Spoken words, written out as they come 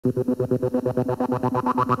Can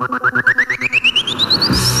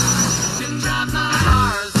drive my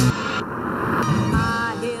cars.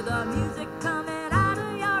 I hear the music coming out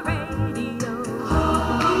of your radio.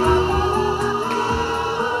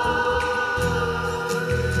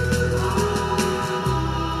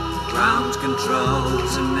 Ground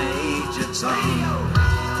control's a major tone.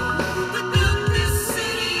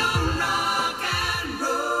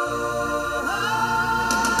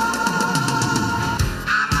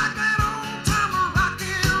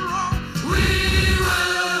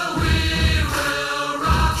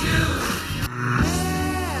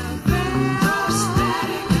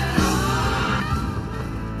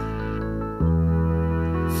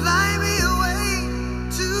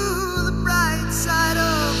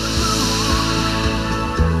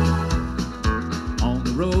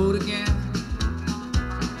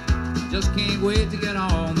 Just can't wait to get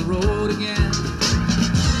on the road again.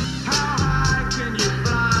 How high can you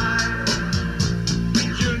fly?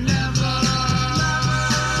 You'll never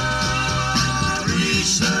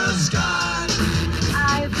reach the sky.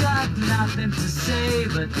 I've got nothing to say,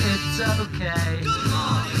 but it's okay. Good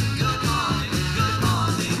morning, good morning, good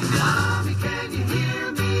morning. Mommy, can you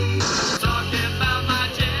hear me? Talking about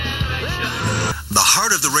my generation. The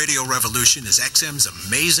heart of the radio revolution is XM's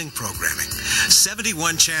amazing programming.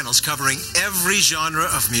 71 channels covering every genre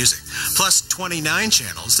of music, plus 29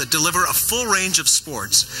 channels that deliver a full range of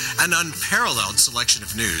sports, an unparalleled selection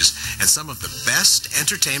of news, and some of the best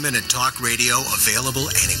entertainment and talk radio available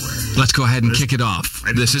anywhere. Let's go ahead and kick it off.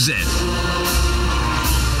 This is it.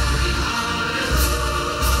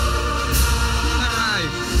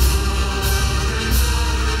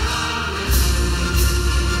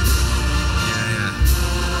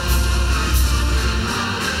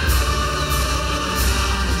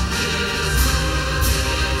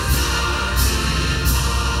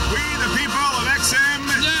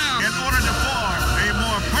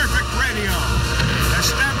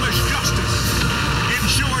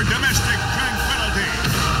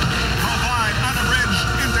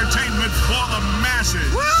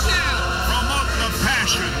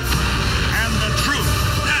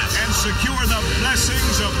 Secure the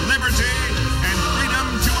blessings of liberty and freedom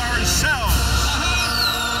to ourselves,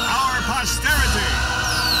 our posterity,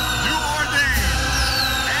 do ordain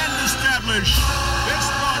and establish this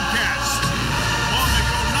broadcast for the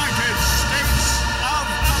United States of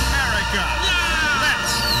America. Let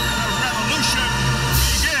the revolution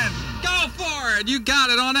begin. Go for it. You got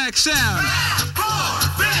it on XM.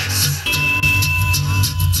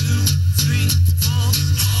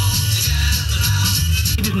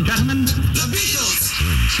 Ladies and gentlemen, the Beatles.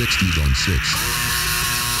 Turn 60s on 6.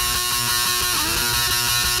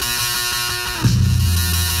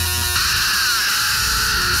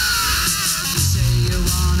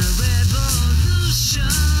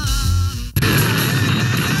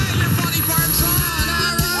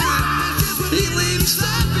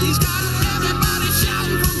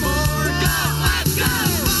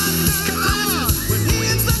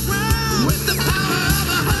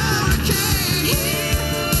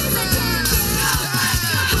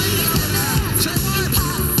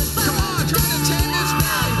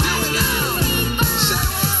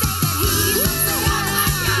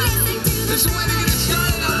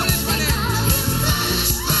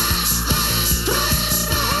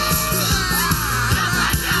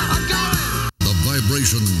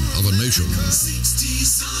 Of a nation.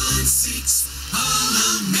 60s on 6 All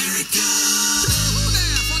America.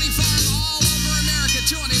 Funny fun all over America.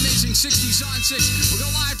 2 on the amazing 60s on 6. We'll go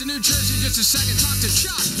live to New Jersey in just a second. Talk to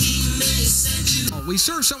Chuck. We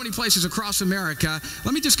serve so many places across America.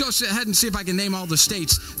 Let me just go ahead and see if I can name all the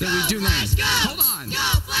states that we do name. Hold on. Go,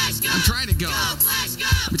 Flash, go. I'm trying to go. Flash, go.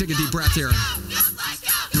 Let me take a deep breath here.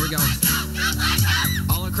 Here we go.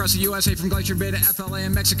 All across the USA, from Glacier Bay to FLA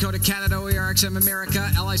and Mexico to Canada, we are XM America.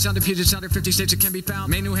 LI Sound to Puget Sound, 50 states that can be found.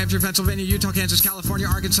 Maine, New Hampshire, Pennsylvania, Utah, Kansas, California,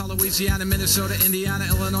 Arkansas, Louisiana, Minnesota, Indiana,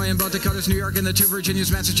 Illinois, and both Dakotas, New York, and the 2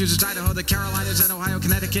 Virginias, Massachusetts, Idaho, the Carolinas, and Ohio,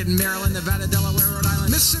 Connecticut, and Maryland, Nevada, Delaware, Rhode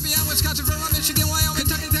Island, Mississippi, and Wisconsin, Vermont, Michigan, Wyoming,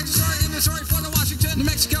 Kentucky, Texas, Oregon, Missouri, Florida, Washington, New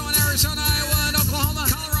Mexico, and Arizona, Iowa, and Oklahoma,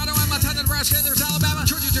 Colorado, and Montana, Nebraska, and there's Alabama,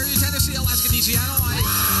 Georgia, Jersey, Tennessee, Alaska, DC, and Hawaii.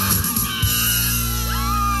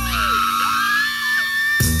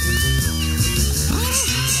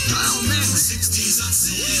 Oh, man. 60s on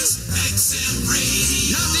 6 XM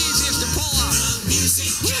Radio. Not the easiest to pull off. The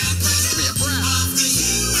music capital Give me a breath. of the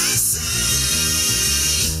USA.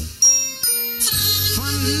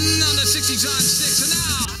 Fun on the 60s on 6. And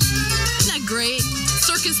now. Isn't that great?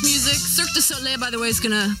 circus music. Cirque du Soleil, by the way, is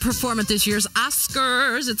going to perform at this year's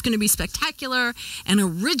Oscars. It's going to be spectacular and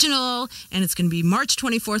original, and it's going to be March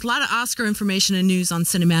 24th. A lot of Oscar information and news on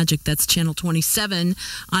Cinemagic. That's Channel 27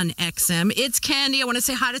 on XM. It's Candy. I want to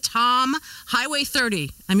say hi to Tom. Highway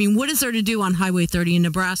 30. I mean, what is there to do on Highway 30 in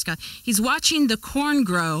Nebraska? He's watching the corn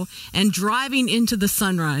grow and driving into the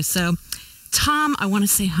sunrise. So, Tom, I want to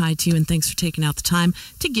say hi to you, and thanks for taking out the time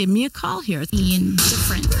to give me a call here. Being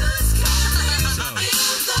different.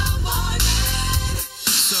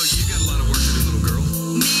 So you got a lot of work to do, little girl.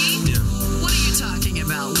 Me? Yeah. What are you talking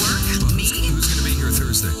about? Work? Me? Who's going to be here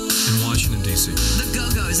Thursday in Washington, D.C.? The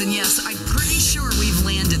Go-Go's, and yes, I'm pretty sure we've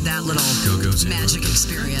landed that little Go-Go's, magic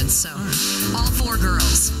experience. So, all 4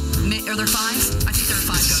 girls. Are there 5? I think there are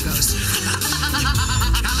 5 Go-Go's.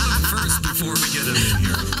 Count them first before we get them in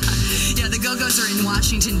here. Yeah, the Go-Go's are in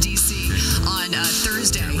Washington, D.C. on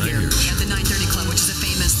Thursday here at the 930 Club, which is a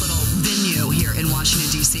famous little venue here in Washington,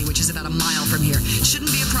 D.C., which is about a mile from here.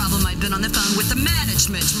 Shouldn't be a problem. I've been on the phone with the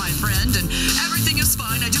management, my friend, and everything is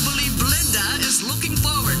fine. I do believe Belinda is looking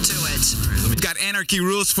forward to it. We've got Anarchy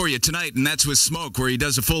Rules for you tonight, and that's with Smoke, where he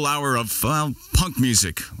does a full hour of, punk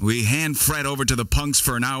music. We hand Fred over to the punks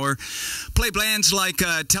for an hour. Play bands like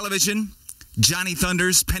Television, Johnny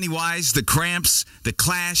Thunders, Pennywise, The Cramps, The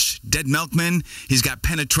Clash, Dead Milkmen. He's got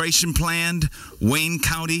Penetration planned, Wayne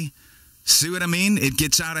County. See what I mean? It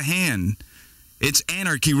gets out of hand. It's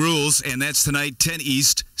Anarchy Rules, and that's tonight, 10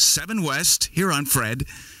 East, 7 West, here on Fred.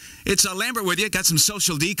 It's Lambert with you. Got some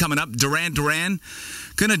Social D coming up. Duran Duran.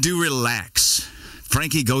 Gonna do Relax.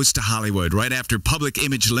 Frankie Goes to Hollywood right after Public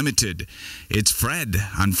Image Limited. It's Fred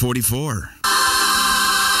on 44.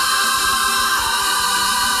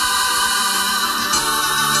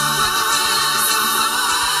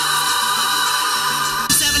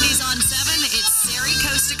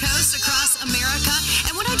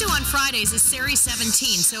 Fridays is Series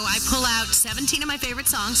 17, so I pull out 17 of my favorite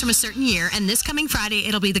songs from a certain year, and this coming Friday,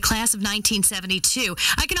 it'll be the class of 1972.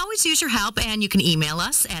 I can always use your help, and you can email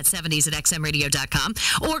us at 70s@xmradio.com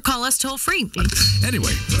or call us toll-free.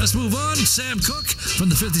 Anyway, let's move on. Sam Cooke from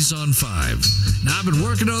the 50s on 5. Now, I've been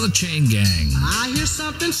working on the Chain Gang. I hear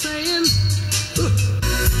something saying...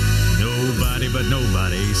 Nobody but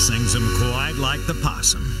nobody sings them quite like the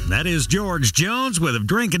possum. That is George Jones with If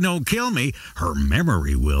Drinking Don't Kill Me, Her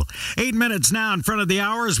Memory Will. 8 minutes now in front of the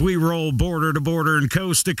hour as we roll border to border and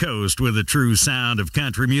coast to coast with the true sound of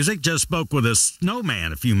country music. Just spoke with a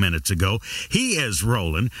snowman a few minutes ago. He is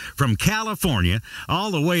rolling from California all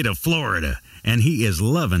the way to Florida, and he is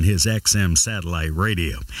loving his XM satellite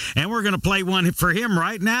radio. And we're going to play one for him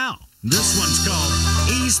right now. This one's called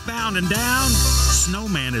Eastbound and Down.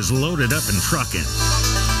 Snowman is loaded up and trucking.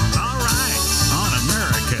 All right, on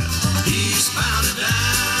America. Eastbound and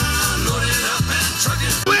down, loaded up and trucking.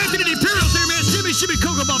 Well, Anthony the Imperials here, man. Shimmy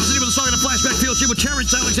Cocoa Bumps, the name of the song in the Flashback Field Ship with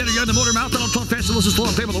Terrence Alexander Young, the Motor Mouth. I don't talk fast and listen slow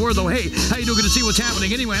and favor the word, though. Hey, how you doing? Good to see what's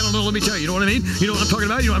happening. Anyway, I don't know. Let me tell you. You know what I mean? You know what I'm talking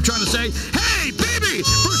about? You know what I'm trying to say? Hey, baby!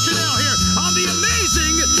 Bruce Chanel here on the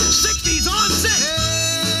amazing 60s on 6.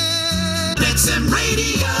 XM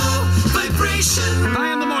Radio Vibration.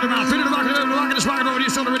 I am the Motor Mouth. Ready to rock it over to you,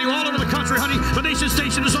 show the radio all over the country, honey. The nation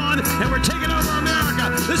station is on, and we're taking over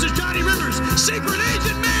America. This is Johnny Rivers, Secret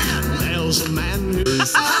Agent Man. There's a man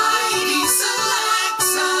who's...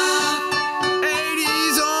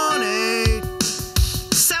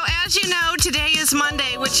 So as you know, today is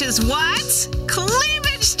Monday, which is what?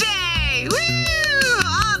 Cleavage Day! Woo!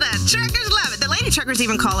 All the truckers love it. The lady truckers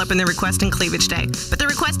even call up and they're requesting Cleavage Day. But they're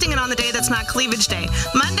requesting it on the day that's not Cleavage Day.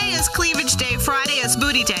 Monday is Cleavage Day. Friday is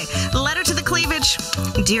Booty Day. Letter to the cleavage.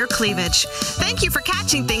 Dear Cleavage, thank you for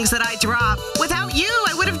catching things that I drop. Without you,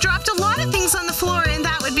 I would have dropped a lot of things on the floor, and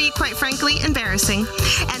that would be, quite frankly, embarrassing.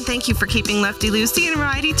 And thank you for keeping Lefty Lucy and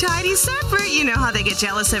Righty Tighty separate. You know how they get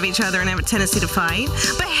jealous of each other and have a tendency to fight.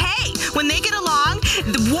 But hey, when they get along,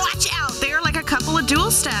 watch out. They're like a couple of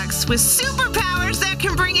dual stacks with superpowers that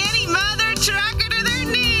can bring any mother trucker to their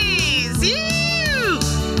knees. Ew!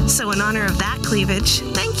 So in honor of that cleavage,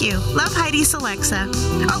 thank you. Love, Heidi's Alexa.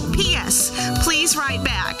 Oh, P.S. Please write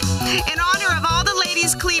back. In honor of all the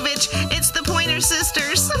ladies' cleavage, it's the Pointer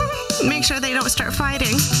Sisters. Make sure they don't start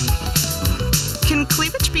fighting. Can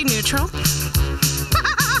cleavage be neutral?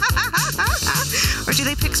 Or do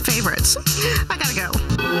they pick favorites? I gotta go.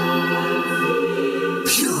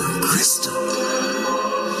 Pure crystal.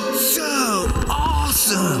 So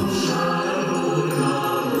awesome.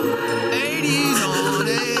 80s on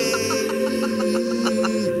 8.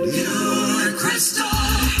 Pure crystal.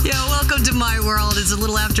 Yeah, welcome to my world. It's a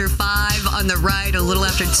little after 5 on on the right, a little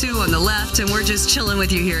after 2 on the left, and we're just chilling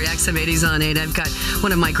with you here at XM 80s on 8. I've got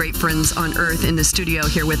one of my great friends on earth in the studio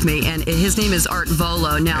here with me, and his name is Art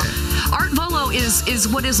Volo. Now, Art Volo is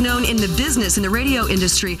what is known in the business, in the radio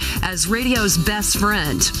industry, as radio's best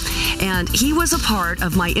friend. And he was a part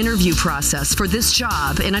of my interview process for this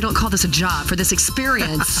job, and I don't call this a job, for this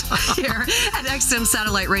experience here at XM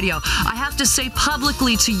Satellite Radio. I have to say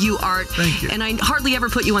publicly to you, Art, thank you. And I hardly ever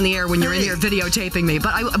put you on the air when you're in here videotaping me,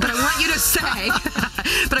 but I want you to say,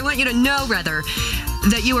 but I want you to know, rather,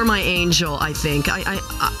 that you are my angel, I think. I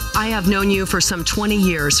have known you for some 20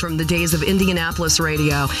 years from the days of Indianapolis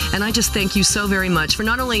radio, and I just thank you so very much for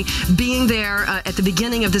not only being there at the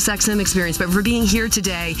beginning of this XM experience, but for being here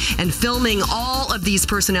today and filming all of these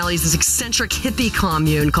personalities, this eccentric hippie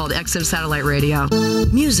commune called XM Satellite Radio.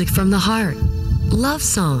 Music from the heart. Love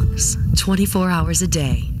songs, 24 hours a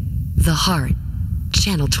day. The Heart,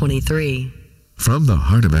 Channel 23. From the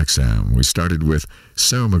heart of XM, we started with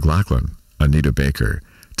Sarah McLachlan, Anita Baker,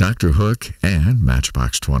 Dr. Hook, and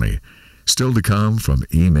Matchbox 20. Still to come from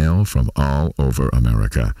email from all over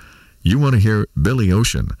America. You want to hear Billy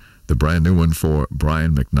Ocean, the brand new one for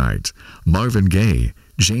Brian McKnight, Marvin Gaye,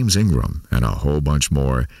 James Ingram, and a whole bunch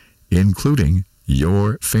more, including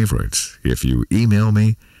your favorites, if you email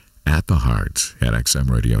me at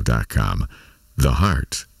theheart@xmradio.com. The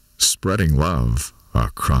Heart, spreading love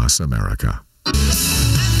across America.